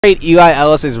Rate Eli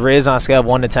Ellis' Riz on a scale of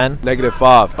 1 to 10.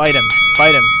 -5. Fight him.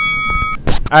 Fight him.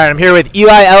 All right, I'm here with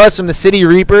Eli Ellis from the City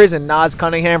Reapers and Naz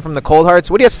Cunningham from the Cold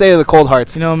Hearts. What do you have to say to the Cold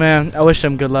Hearts? You know, man, I wish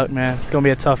them good luck, man. It's going to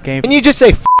be a tough game. Can you just say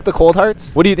F the Cold Hearts?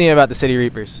 What do you think about the City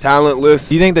Reapers? Talentless.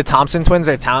 Do you think the Thompson twins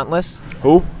are talentless?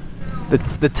 Who?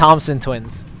 The Thompson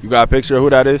twins. You got a picture of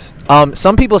who that is?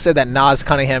 Some people said that Naz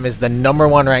Cunningham is the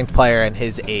 #1 ranked player in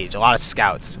his age. A lot of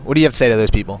scouts. What do you have to say to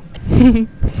those people?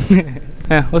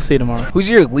 Yeah, we'll see tomorrow. Who's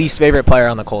your least favorite player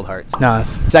on the Cold Hearts?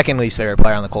 Nas. Second least favorite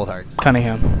player on the Cold Hearts?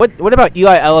 Cunningham. What about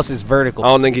Eli Ellis' vertical? I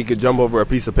don't think he could jump over a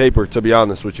piece of paper, to be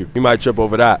honest with you. He might trip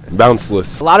over that.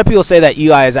 Bounceless. A lot of people say that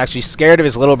Eli is actually scared of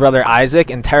his little brother Isaac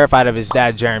and terrified of his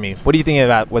dad Jeremy. What do you think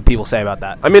about what people say about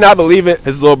that? I mean, I believe it.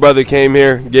 His little brother came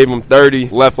here, gave him 30,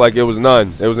 left like it was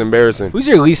none. It was embarrassing. Who's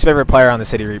your least favorite player on the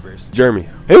City Reapers? Jeremy.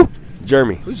 Who?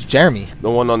 Jeremy. Who's Jeremy? The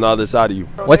one on the other side of you.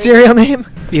 What's your real name?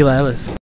 Eli Ellis.